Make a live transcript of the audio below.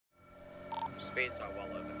speeds are well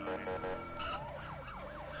over 90.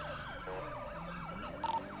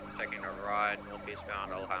 Taking a ride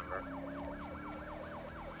northeastbound Alhambra.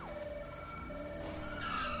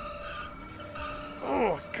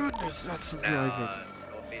 Oh goodness, that's some driving.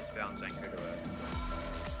 Northeastbound St. Cuthbert.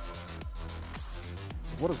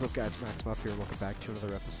 What is up, guys? Maxmov here. Welcome back to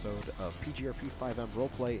another episode of PGRP FiveM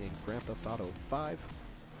Roleplay in Grand Theft Auto 5.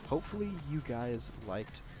 Hopefully you guys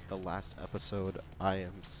liked the last episode. I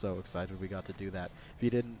am so excited we got to do that. If you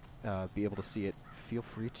didn't be able to see it, feel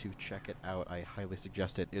free to check it out. I highly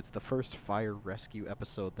suggest it. It's the first fire rescue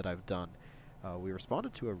episode that I've done. We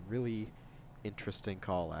responded to a really interesting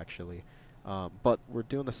call, actually. But we're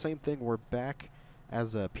doing the same thing. We're back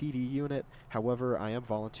as a PD unit. However, I am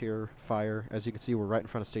volunteer fire. As you can see, we're right in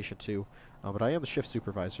front of Station 2. But I am the shift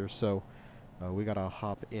supervisor, so we gotta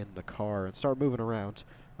hop in the car and start moving around.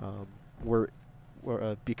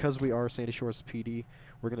 Because we are Sandy Shores PD,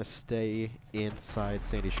 we're gonna stay inside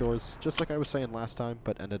Sandy Shores, just like I was saying last time,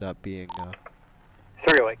 but ended up being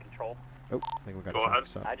Three-way control. Oh, I think we got Go ahead.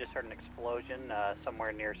 up. I just heard an explosion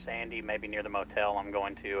somewhere near Sandy, maybe near the motel. I'm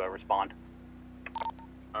going to respond.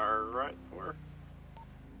 Alright, where?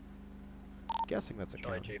 Guessing that's a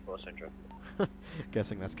county. G4 Central.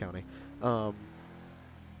 Guessing that's county.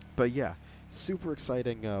 But yeah, super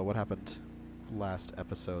exciting what happened last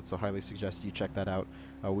episode, so highly suggest you check that out.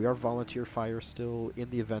 We are volunteer fire still. In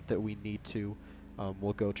the event that we need to,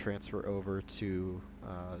 we'll go transfer over to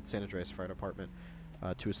San Andreas Fire Department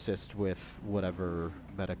to assist with whatever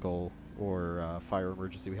medical or fire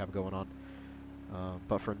emergency we have going on.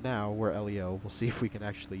 But for now, we're LEO. We'll see if we can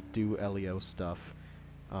actually do LEO stuff.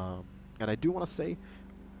 And I do want to say,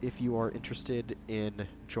 if you are interested in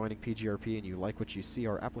joining PGRP and you like what you see,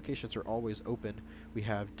 our applications are always open. We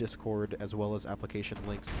have Discord as well as application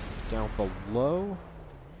links down below.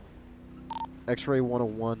 X-Ray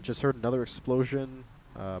 101, just heard another explosion,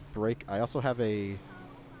 break. I also have a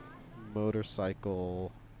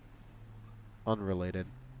motorcycle, unrelated,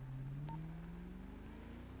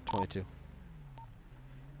 22.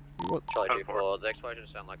 What? Charlie G4, the explosions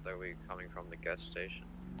sound like they were coming from the gas station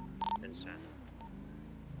in San.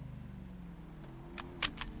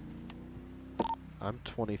 I'm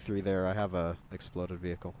 23 there. I have a exploded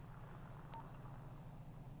vehicle.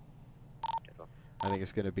 I think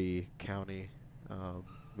it's going to be county.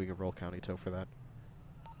 We can roll county tow for that.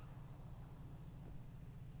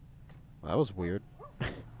 Well, that was weird.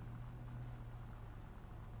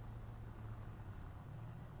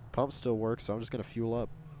 Pump still works, so I'm just going to fuel up.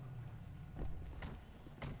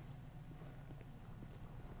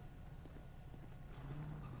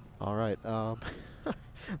 Alright,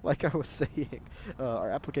 like I was saying,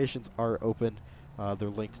 our applications are open. They're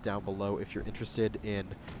linked down below if you're interested in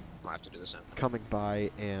I have to do the same thing. coming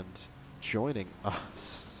by and joining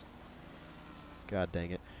us. God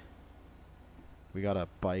dang it. We got a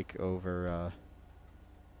bike over,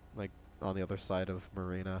 like, on the other side of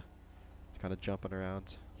Marina. It's kind of jumping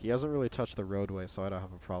around. He hasn't really touched the roadway, so I don't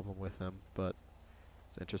have a problem with him, but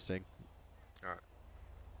it's interesting. Alright.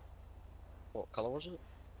 What color was it?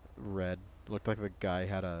 Red. Looked like the guy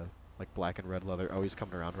had a, like, black and red leather. Oh, he's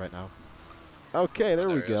coming around right now. Okay, there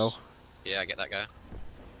we go. Yeah, I get that guy.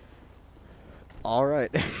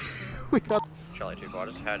 Alright. We got... Charlie G4, I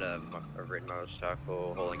just had a red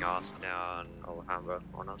motorcycle hauling ass down Alhambra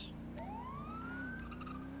on us.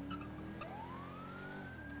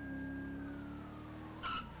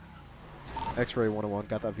 X-Ray 101,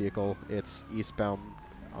 got that vehicle. It's eastbound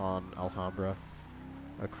on Alhambra,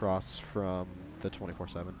 across from the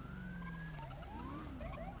 24/7.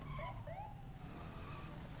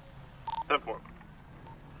 10-4.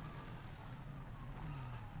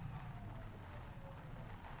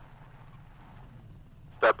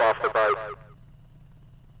 Step off the bike.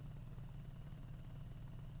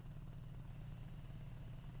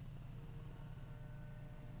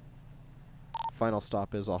 Final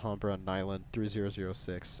stop is Alhambra and Nyland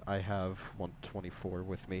 3006. I have 124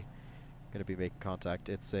 with me. Gonna be making contact.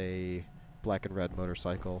 It's a black and red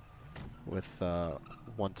motorcycle with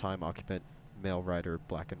one-time occupant, male rider,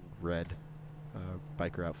 black and red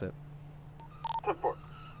biker outfit. 10-4.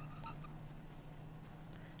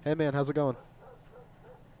 Hey man, how's it going?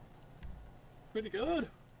 Pretty good.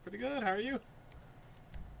 Pretty good. How are you?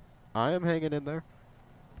 I am hanging in there.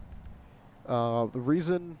 The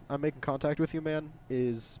reason I'm making contact with you, man,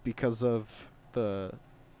 is because of the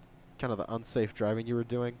kind of the unsafe driving you were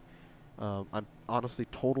doing. I'm honestly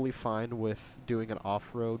totally fine with doing an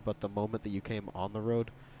off-road, but the moment that you came on the road,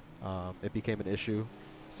 it became an issue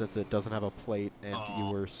since it doesn't have a plate and you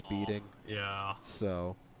were speeding. Yeah.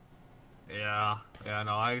 So Yeah,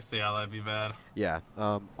 no, I see how that'd be bad. Yeah.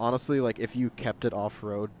 Honestly, like if you kept it off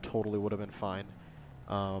road, totally would have been fine.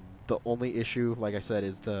 The only issue, like I said,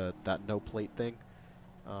 is that no plate thing.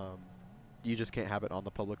 You just can't have it on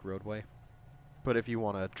the public roadway. But if you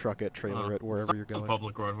want to truck it, trailer it wherever you're going. It's not the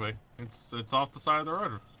public roadway. It's off the side of the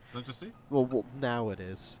road. Don't you see? Well, now it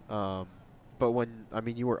is. But when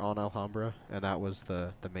you were on Alhambra, and that was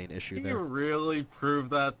the main issue Can there. you really prove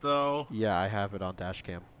that though? Yeah, I have it on dash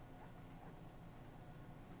cam.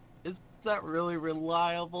 Is that really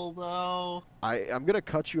reliable though? I'm gonna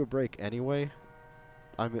cut you a break anyway.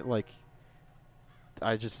 I mean, like,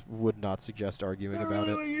 I just would not suggest arguing Is that about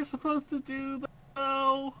really it. what you're supposed to do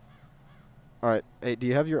though? Alright, hey, do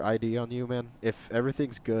you have your ID on you, man? If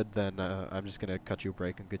everything's good, then I'm just gonna cut you a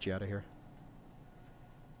break and get you out of here.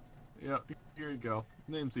 Yeah, here you go.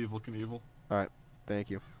 Name's Evil Knievel. Alright,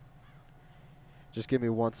 thank you. Just give me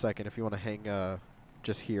 1 second. If you want to hang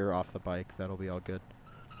just here off the bike, that'll be all good.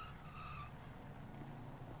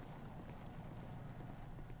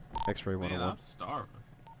 X-ray 101. Man, I'm starving.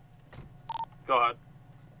 Go ahead.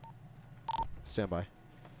 Stand by.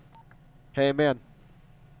 Hey, man.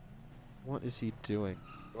 What is he doing?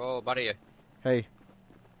 Whoa, buddy. Hey,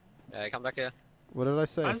 Come back here. what did I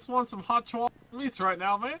say? I just want some hot chihuahua meats right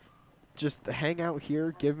now, man. Just hang out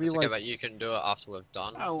here. Give me It's okay, like but you can do it after we've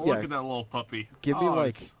done. Oh, Yeah. look at that little puppy. Give me, Oh, like,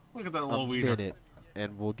 it's- look at that a little wiener. minute,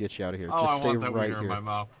 and we'll get you out of here. Oh, Just I stay want that right wiener in here. my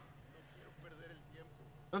mouth.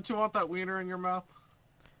 Don't you want that wiener in your mouth?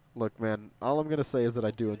 Look, man. All I'm gonna say is that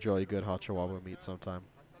I do enjoy good hot chihuahua meat sometime.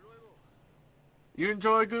 You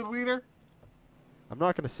enjoy a good wiener? I'm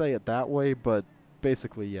not gonna say it that way, but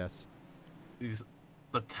basically yes.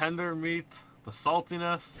 The tender meat, the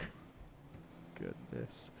saltiness.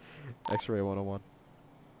 Goodness. X-ray 101.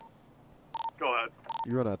 Go ahead.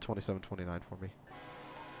 You run a 2729 for me.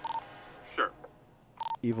 Sure.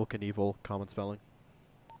 Evil Knievel, common spelling.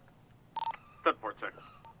 1046.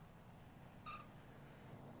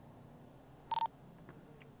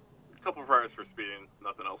 Couple priors for speeding,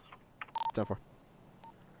 nothing else. 10-4.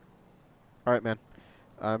 All right, man.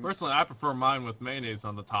 Personally, I prefer mine with mayonnaise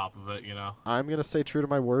on the top of it, you know. I'm gonna stay true to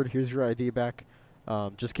my word. Here's your ID back.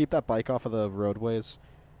 Just keep that bike off of the roadways.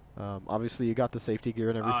 Obviously, you got the safety gear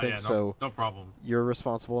and everything, Yeah, so no problem. you're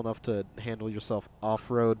responsible enough to handle yourself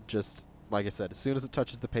off-road. Just like I said, as soon as it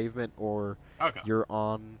touches the pavement or Okay. you're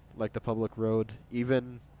on like the public road,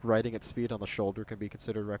 even riding at speed on the shoulder can be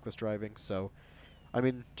considered reckless driving. So, I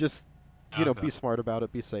mean, just you know, Okay. be smart about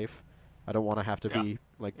it. Be safe. I don't want to have to Yeah. be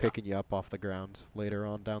like Yeah. picking you up off the ground later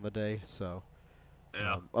on down the day. So,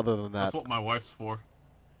 Yeah. other than that, That's what my wife's for.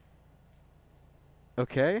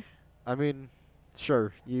 okay. I mean,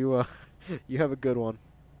 sure. You you have a good one.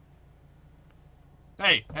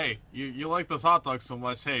 Hey, you like those hot dogs so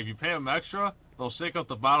much. Hey, if you pay them extra, they'll shake up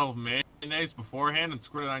the bottle of mayonnaise beforehand and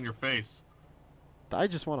squirt it on your face. I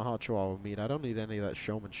just want a hot chihuahua meat. I don't need any of that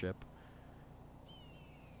showmanship.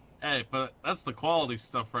 Hey, but that's the quality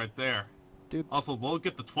stuff right there. Dude. Also, we'll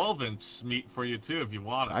get the 12-inch meat for you too if you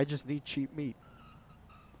want it. I just need cheap meat.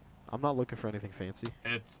 I'm not looking for anything fancy.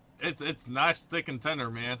 It's nice, thick, and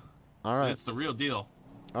tender, man. All right. It's the real deal.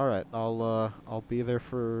 All right. I'll be there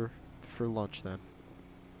for lunch then.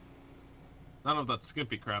 None of that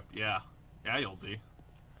skimpy crap. Yeah, you'll be.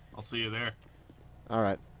 I'll see you there. All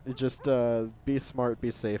right. Just be smart,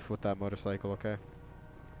 be safe with that motorcycle, okay?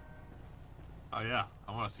 Oh yeah,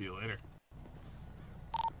 I want to see you later.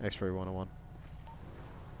 X-ray 101.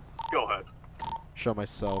 Go ahead. Show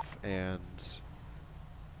myself and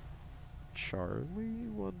Charlie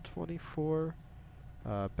 124.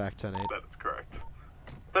 Back 10-8. That is correct.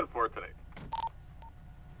 10-4 today.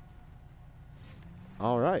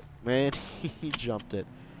 All right, man. He jumped it.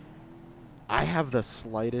 I have the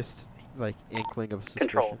slightest like inkling of suspicion.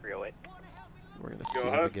 Control 308. We're gonna Go see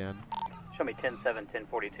him ahead. again. Show me 10-7,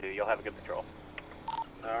 1042. You'll have a good patrol.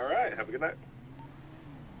 All right. Have a good night.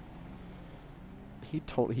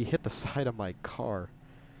 He hit the side of my car.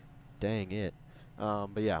 Dang it.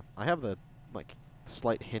 But yeah, I have the like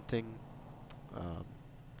slight hinting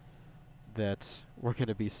that we're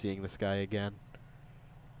gonna be seeing this guy again,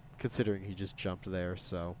 considering he just jumped there.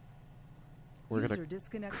 So we're gonna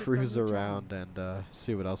cruise around and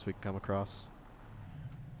see what else we can come across.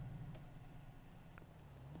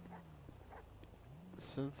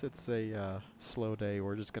 Since it's a slow day,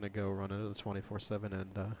 we're just gonna go run into the 24/7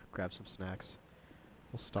 and grab some snacks.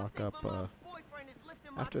 We'll stock up.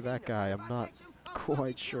 After that guy, I'm not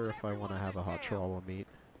quite sure if I want to have a hot chihuahua meat.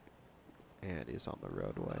 And he's on the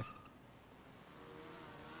roadway.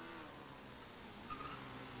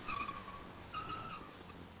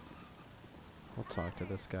 I'll talk to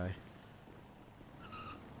this guy.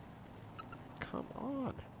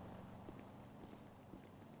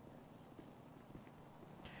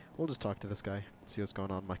 We'll just talk to this guy, see what's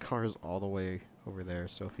going on. My car is all the way over there,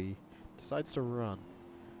 so if he decides to run...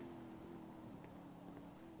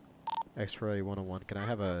 X-Ray 101, can I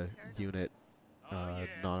have a unit,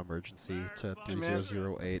 non-emergency to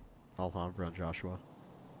 3008 Alhambra and Joshua?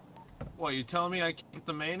 What, you telling me I can't get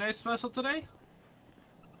the mayonnaise special today?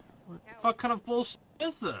 What the fuck kind of bullshit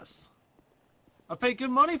is this? I paid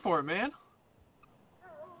good money for it, man.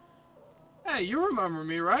 Hey, you remember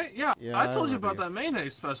me, right? Yeah, I told you about that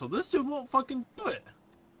mayonnaise special. This dude won't fucking do it.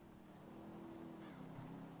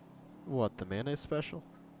 What, the mayonnaise special?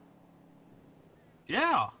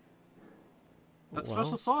 Yeah. That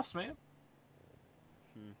special sauce, man.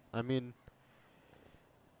 I mean,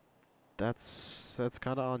 that's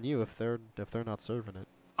kind of on you if they're not serving it.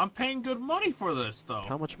 I'm paying good money for this, though.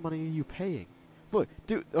 How much money are you paying? Look,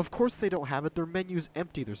 dude, of course they don't have it. Their menu's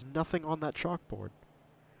empty. There's nothing on that chalkboard.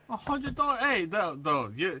 $100. Hey,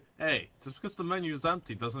 though, hey, just because the menu is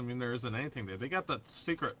empty doesn't mean there isn't anything there. They got that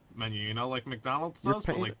secret menu, you know, like McDonald's does,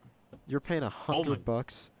 but like you're paying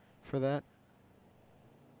 $100 for that.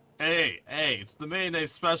 Hey, it's the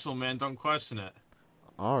mayonnaise special, man. Don't question it.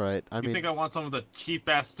 All right, I mean, you think I want some of the cheap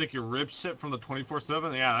ass sticky rib shit from the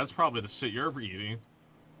 24/7? Yeah, that's probably the shit you're eating.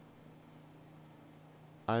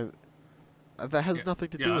 That has nothing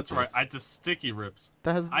to do with this. Yeah, that's right. I just sticky ribs.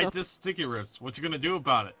 I just sticky ribs. What you gonna do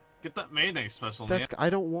about it? Get that mayonnaise special, man.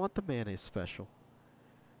 I don't want the mayonnaise special.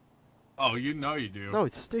 Oh, you know you do. No,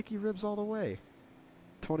 it's sticky ribs all the way.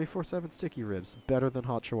 24/7 sticky ribs, better than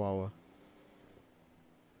hot chihuahua.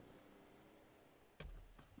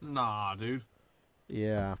 Nah, dude.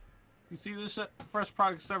 Yeah. You see this shit, fresh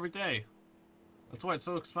products every day. That's why it's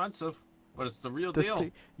so expensive, but it's the real deal.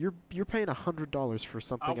 You're paying $100 for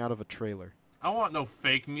something out of a trailer. I want no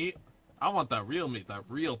fake meat. I want that real meat, that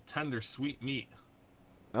real tender, sweet meat.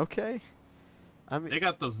 Okay. I mean, they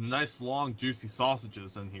got those nice, long, juicy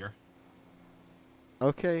sausages in here.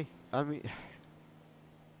 Okay. I mean,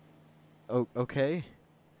 okay.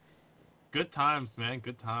 Good times, man.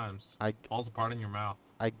 Good times. Falls apart in your mouth.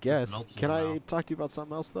 I guess. Can I talk to you about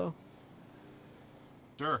something else, though?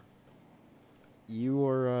 Sure. You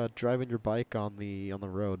were driving your bike on the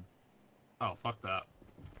road. Oh, fuck that.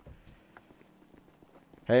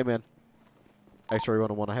 Hey, man. X-Ray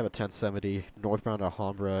 101, I have a 1070 northbound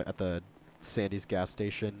Alhambra at the Sandy's gas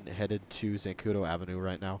station, headed to Zancudo Avenue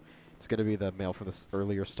right now. It's going to be the male from this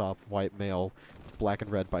earlier stop, white male, black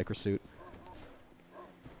and red biker suit.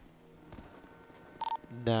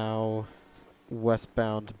 Now,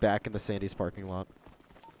 westbound, back in the Sandy's parking lot.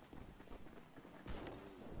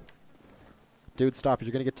 Dude, stop.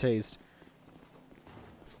 You're going to get tased.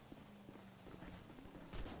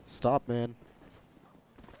 Stop, man.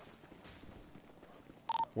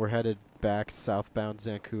 We're headed back southbound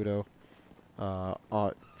Zancudo.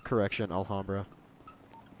 Correction, Alhambra.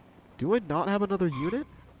 Do I not have another unit?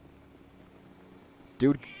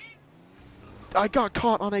 Dude. I got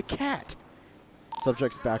caught on a cat!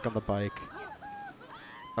 Subject's back on the bike.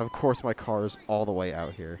 Of course my car is all the way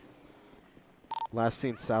out here. Last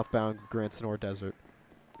seen southbound Grand Senora Desert.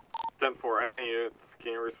 10-4, any units,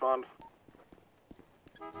 can you respond?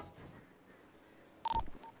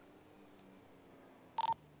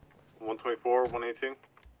 $124, 118.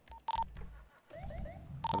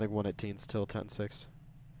 I think 118's till 10-6.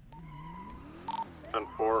 10-4,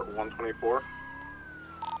 124.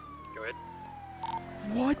 Go ahead.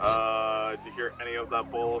 What? Did you hear any of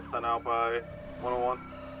that bull sent out by 101?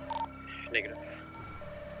 Negative.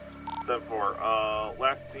 10-4,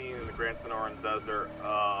 last seen in the Grand Sonoran Desert,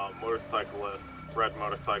 motorcyclist, red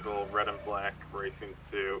motorcycle, red and black, racing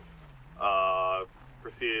suit,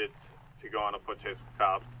 proceeded to go on a foot chase with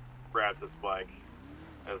cops, grabbed his bike,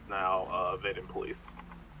 is now evading police.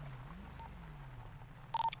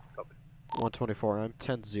 124, I'm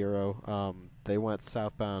 10-0. They went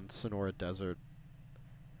southbound Sonora Desert.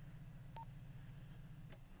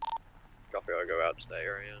 Copy, I'll go out to that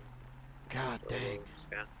area. God dang.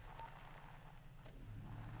 Yeah.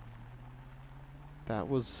 That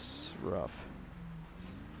was rough.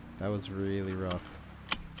 That was really rough.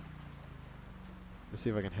 Let's see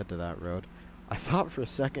if I can head to that road. I thought for a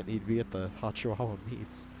second he'd be at the Hot Chihuahua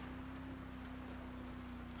Meats.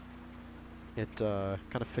 It kind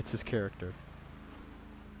of fits his character.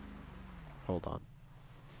 Hold on.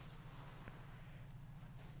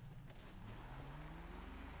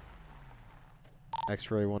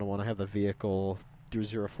 X-Ray 101, I have the vehicle through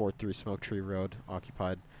 043 Smoke Tree Road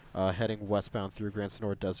occupied, heading westbound through Grand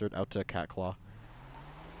Senora Desert out to Cat Claw.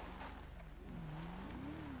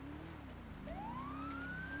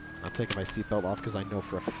 I'm taking my seatbelt off because I know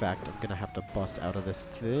for a fact I'm gonna have to bust out of this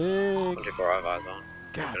thing. 24, I have eyes on.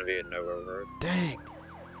 God. It's gonna be a nowhere road. Dang.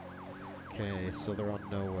 Okay, so they're on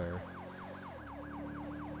nowhere.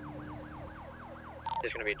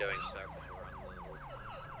 He's gonna be doing circles around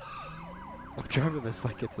I'm driving this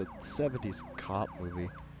like it's a 70s cop movie.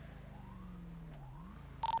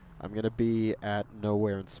 I'm gonna be at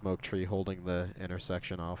nowhere in Smoke Tree holding the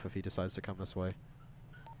intersection off if he decides to come this way.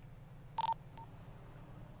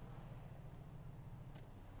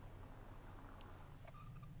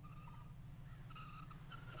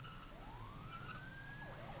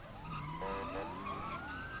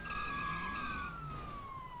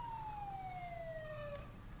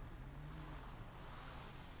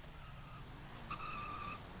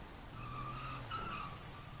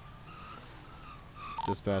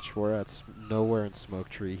 Dispatch, we're at nowhere in Smoke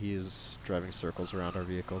Tree. He is driving circles around our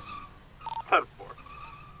vehicles. 10-4.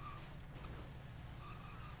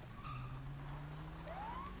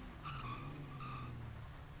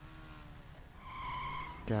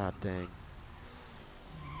 God dang.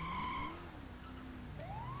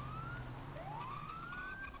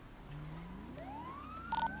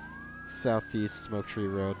 Southeast Smoke Tree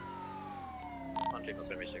Road. on Jiggles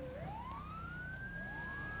 76.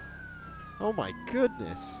 Oh my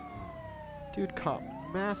goodness. Dude caught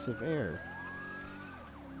massive air.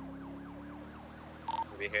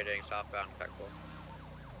 We'll be heading southbound Peckville.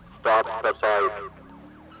 Stop side.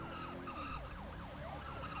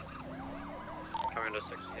 Coming to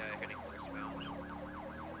 60, heading westbound.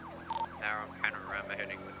 Now on Panorama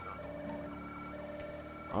heading westbound.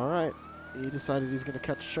 Alright. He decided he's gonna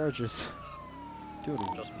catch charges. Doing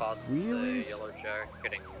Just past wheelies? the Yellow Jack,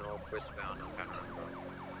 heading northwestbound on Panorama.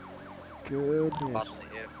 Goodness. Past the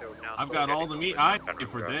airfield now. I've still got all heading the meat northwestbound I need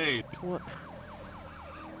for Panorama. days. What?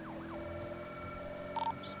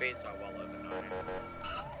 Speeds are well over 90.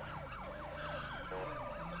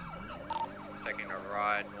 Taking a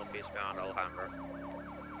ride northeastbound Alhambra.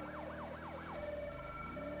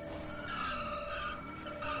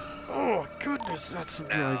 Oh goodness, that's some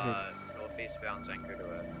driving. Now northeastbound Zancudo.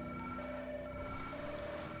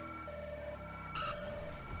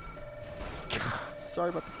 Sorry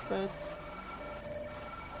about the fence.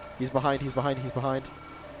 He's behind, he's behind, he's behind.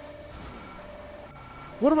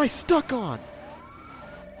 What am I stuck on?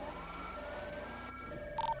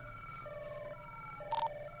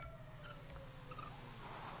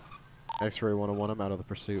 X-ray 101, I'm out of the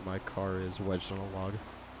pursuit. My car is wedged on a log.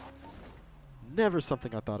 Never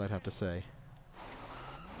something I thought I'd have to say.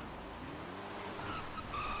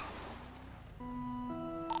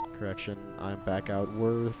 Correction, I'm back out.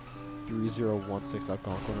 We're 3016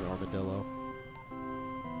 Algonquin and Armadillo.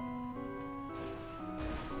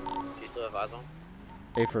 Do you still have eyes on?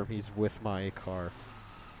 Affirm, he's with my car.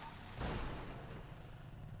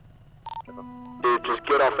 Dude, just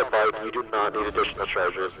get off the bike. You do not need additional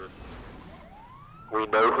charges. We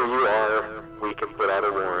know who you are. We can put out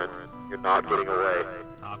a warrant. You're not getting away.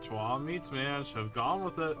 Not Chihuahua meats, man. Should have gone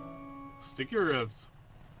with it. Stick your ribs.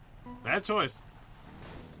 Bad choice.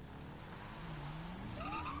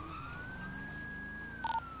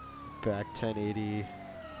 Back 1080,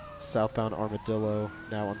 southbound Armadillo,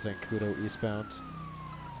 now on Zancudo eastbound.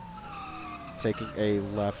 Taking a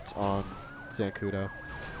left on Zancudo.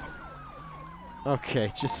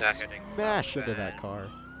 Okay, just Now heading smash into southbound that car.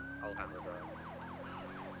 Alhambra Drive.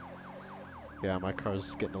 Yeah, my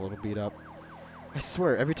car's getting a little beat up. I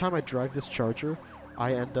swear, every time I drive this Charger,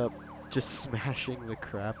 I end up just smashing the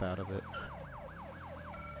crap out of it.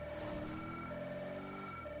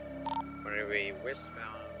 When are we westbound?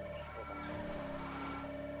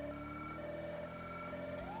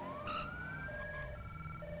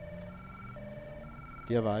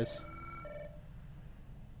 Do you have eyes?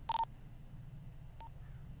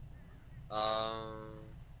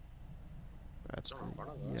 That's It's not in front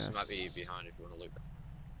of us. yes. It might be behind if you want to look.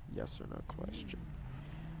 Yes or no question.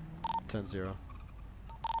 10-0.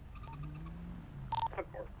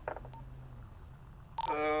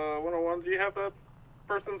 101, do you have that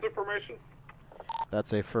person's information?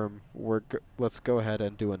 That's a firm. Let's go ahead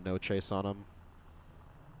and do a no chase on him.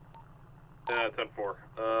 10-4.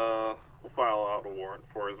 We'll file out a warrant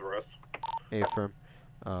for his arrest. A firm.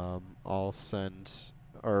 I'll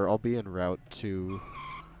be en route to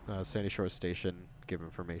Sandy Shore Station. Give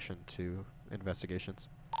information to investigations.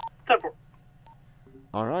 10-4.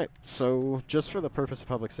 All right. So just for the purpose of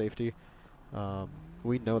public safety,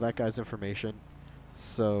 we know that guy's information,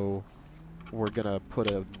 so we're gonna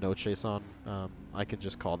put a no chase on. I can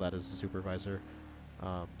just call that as a supervisor,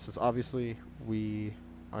 since obviously we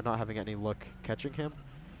are not having any luck catching him.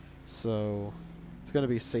 So it's gonna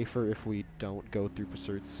be safer if we don't go through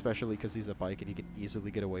pursuits, especially because he's a bike and he can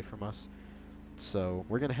easily get away from us. So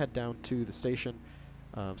we're gonna head down to the station.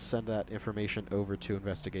 send that information over to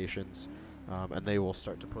investigations, and they will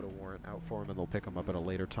start to put a warrant out for him, and they'll pick him up at a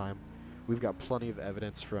later time. We've got plenty of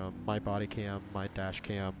evidence from my body cam, my dash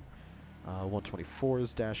cam,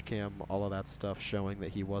 124's dash cam, all of that stuff showing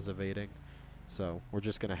that he was evading. So we're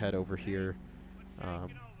just going to head over here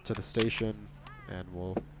to the station, and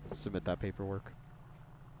we'll submit that paperwork.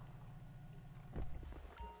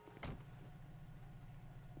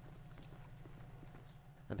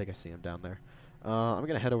 I think I see him down there. I'm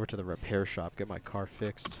going to head over to the repair shop, get my car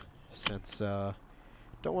fixed, since don't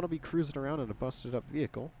want to be cruising around in a busted up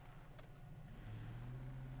vehicle.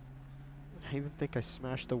 I even think I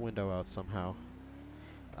smashed the window out somehow.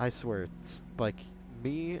 I swear, it's like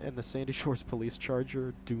me and the Sandy Shores police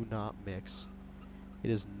charger do not mix. It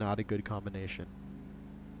is not a good combination.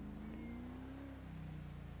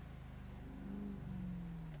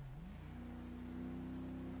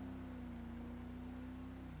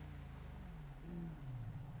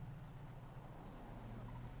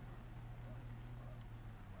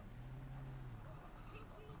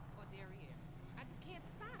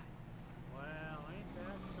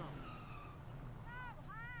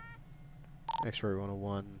 X-Ray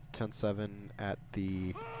 101, 10-7 at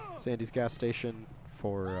the Sandy's gas station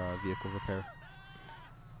for vehicle repair.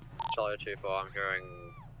 Charlie 2-4, I'm hearing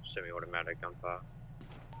semi-automatic gunfire.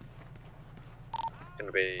 It's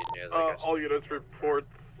gonna be near the gas. All units report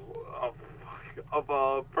of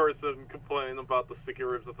a person complaining about the sticky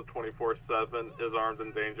ribs at the 24/7 is armed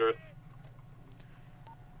and dangerous.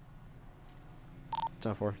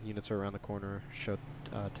 10-4, units are around the corner, show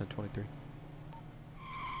 1023.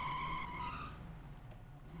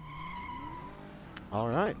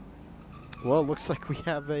 Alright. Well, it looks like we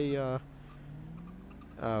have a,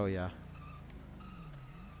 oh yeah.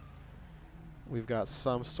 We've got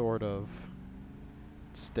some sort of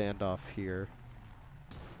standoff here.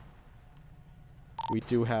 We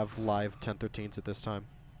do have live 1013s at this time.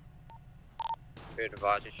 Be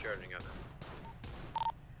advised he's shooting at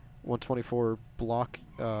 124 block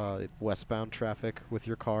westbound traffic with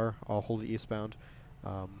your car. I'll hold it eastbound.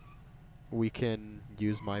 We can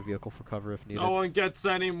use my vehicle for cover if needed. No one gets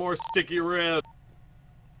any more sticky ribs.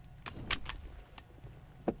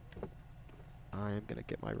 I am gonna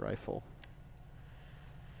get my rifle.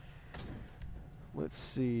 Let's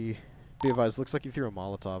see. Be advised, looks like you threw a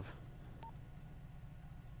Molotov.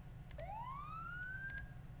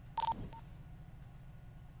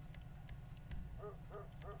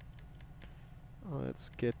 Let's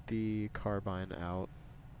get the carbine out.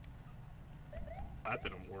 That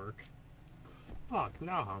didn't work. Fuck,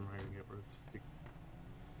 now how am I gonna get rid of the sticky?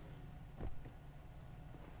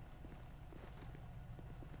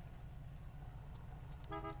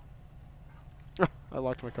 I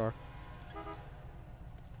locked my car.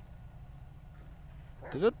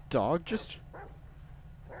 Did a dog just...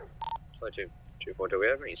 Charlie 2-4, do we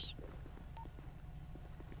have any?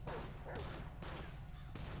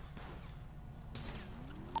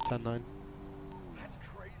 10-9.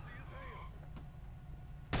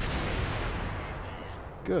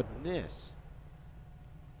 Goodness.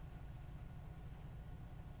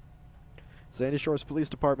 Sandy Shores Police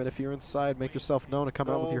Department, if you're inside, make yourself known and come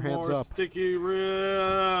out with your hands No more up. sticky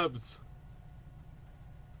ribs.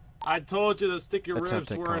 I told you the sticky ribs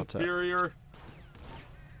Attempting were contact. inferior.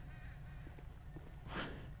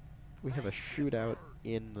 We have a shootout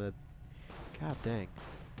in the... God dang.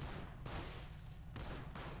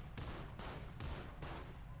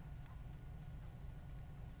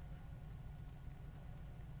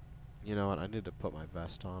 You know what? I need to put my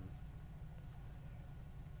vest on.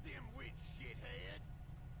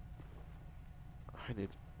 I need...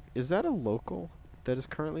 Is that a local that is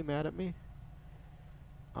currently mad at me?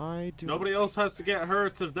 I do... Nobody else has to get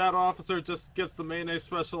hurt if that officer just gets the mayonnaise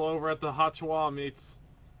special over at the hot chihuahua meats.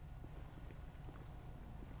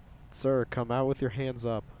 Sir, come out with your hands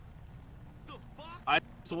up. I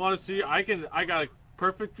just want to see. I got a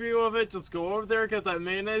perfect view of it. Just go over there, get that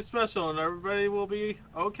mayonnaise special, and everybody will be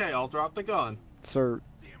okay. I'll drop the gun. Sir,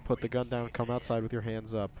 put the gun down. Come outside with your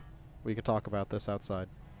hands up. We can talk about this outside.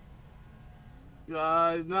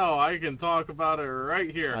 No, I can talk about it right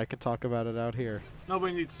here. I can talk about it out here.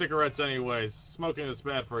 Nobody needs cigarettes anyways. Smoking is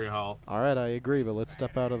bad for your health. All right, I agree, but let's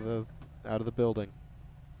step out of the building.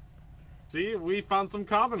 See, we found some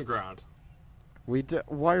common ground.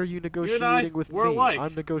 Why are you negotiating with we're me? alike.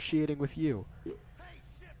 I'm negotiating with you.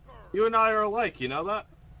 You and I are alike, you know that?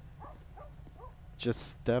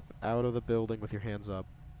 Just step out of the building with your hands up.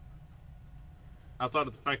 Outside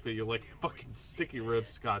of the fact that you like fucking sticky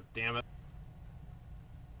ribs, god damn it.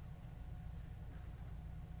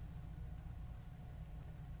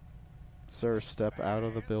 Sir, step out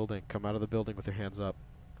of the building. Come out of the building with your hands up.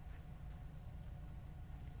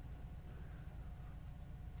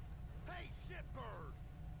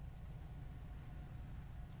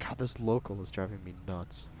 God, this local is driving me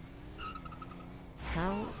nuts.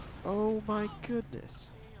 How? Oh my goodness.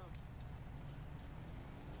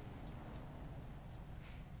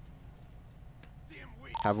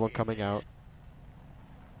 Have one coming out.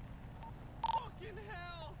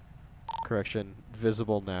 Correction,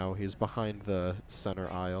 visible now. He's behind the center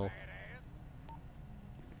aisle.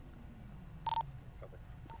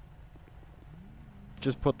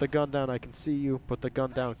 Just put the gun down. I can see you. Put the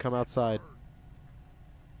gun down. Come outside.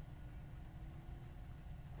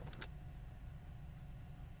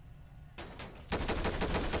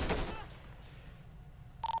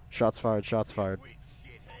 Shots fired. Shots fired.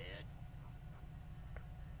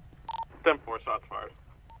 10-4, shots fired.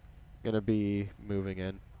 Gonna be moving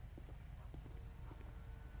in.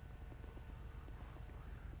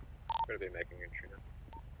 Gonna be making entry now.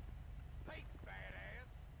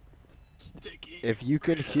 Sticky. If you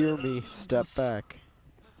can hear me, step back.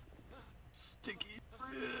 Sticky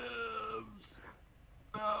ribs.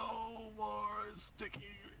 No more sticky.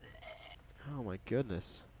 Oh my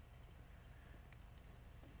goodness.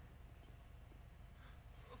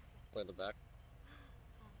 Play the back.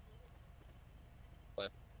 Play.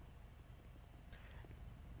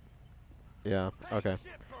 Yeah, okay.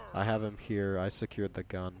 I have him here. I secured the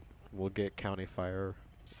gun. We'll get county fire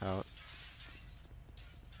out.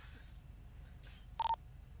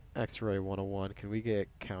 X-ray 101. Can we get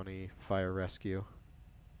county fire rescue?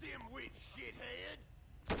 Dimwit shithead.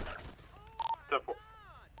 10-4.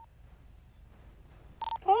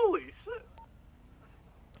 Holy shit.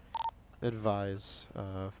 Advise,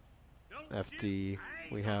 FD.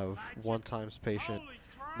 We have 1 times patient,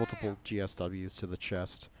 multiple GSWs to the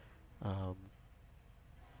chest.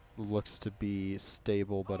 Looks to be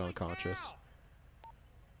stable but unconscious.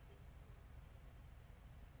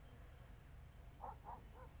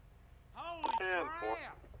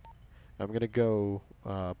 I'm gonna go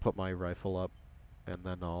put my rifle up, and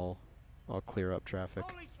then I'll clear up traffic.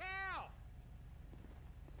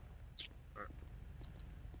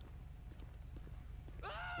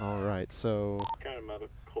 All right, so County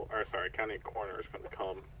medical, or sorry, county coroner is going to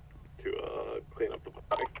come to clean up the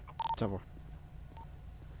body. 10-4.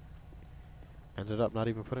 Ended up not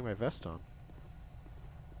even putting my vest on.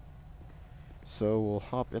 So we'll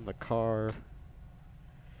hop in the car,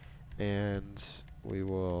 and we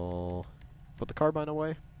will put the carbine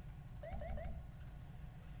away.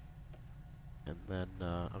 And then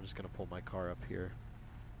I'm just gonna pull my car up here.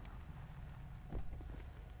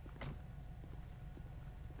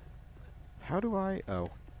 How do I? Oh.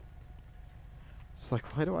 It's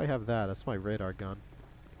like, why do I have that? That's my radar gun.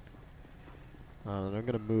 And I'm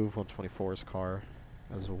gonna move 124's car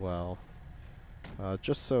as well.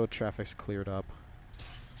 Just so traffic's cleared up.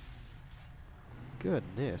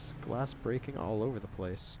 Goodness, glass breaking all over the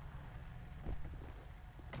place.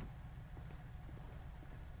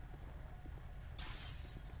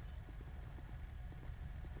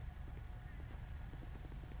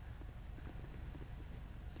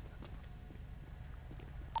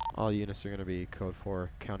 All units are going to be code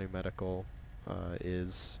 4. County medical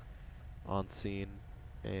is on scene,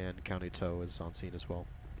 and county tow is on scene as well.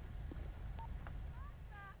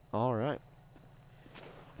 All right.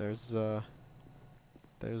 There's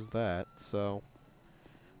that. So,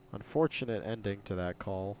 unfortunate ending to that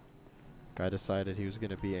call. Guy decided he was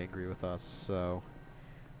going to be angry with us, so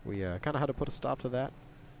we kind of had to put a stop to that.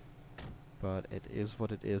 But it is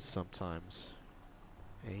what it is sometimes.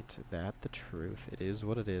 Ain't that the truth? It is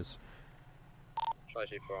what it is. Try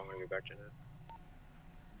C4, I'm gonna be back to now.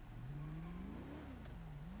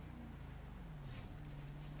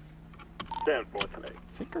 Stand for today.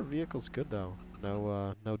 I think our vehicle's good though.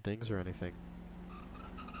 No dings or anything.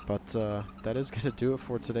 But that is gonna do it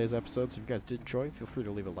for today's episode. So if you guys did enjoy, feel free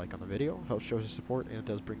to leave a like on the video. It helps show your support, and it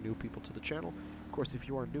does bring new people to the channel. Of course, if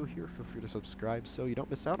you are new here, feel free to subscribe so you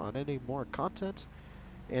don't miss out on any more content.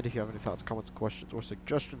 And if you have any thoughts, comments, questions, or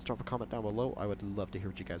suggestions, drop a comment down below. I would love to hear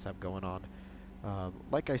what you guys have going on.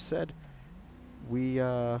 Like I said, we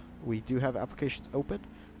do have applications open.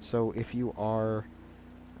 So if you are,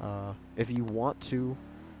 if you want to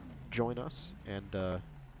join us and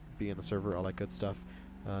be in the server, all that good stuff,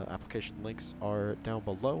 application links are down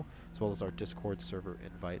below, as well as our Discord server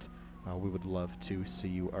invite. We would love to see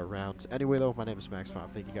you around. Anyway, though, my name is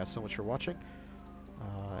Maxmov. Thank you guys so much for watching,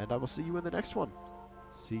 and I will see you in the next one.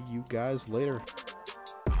 See you guys later.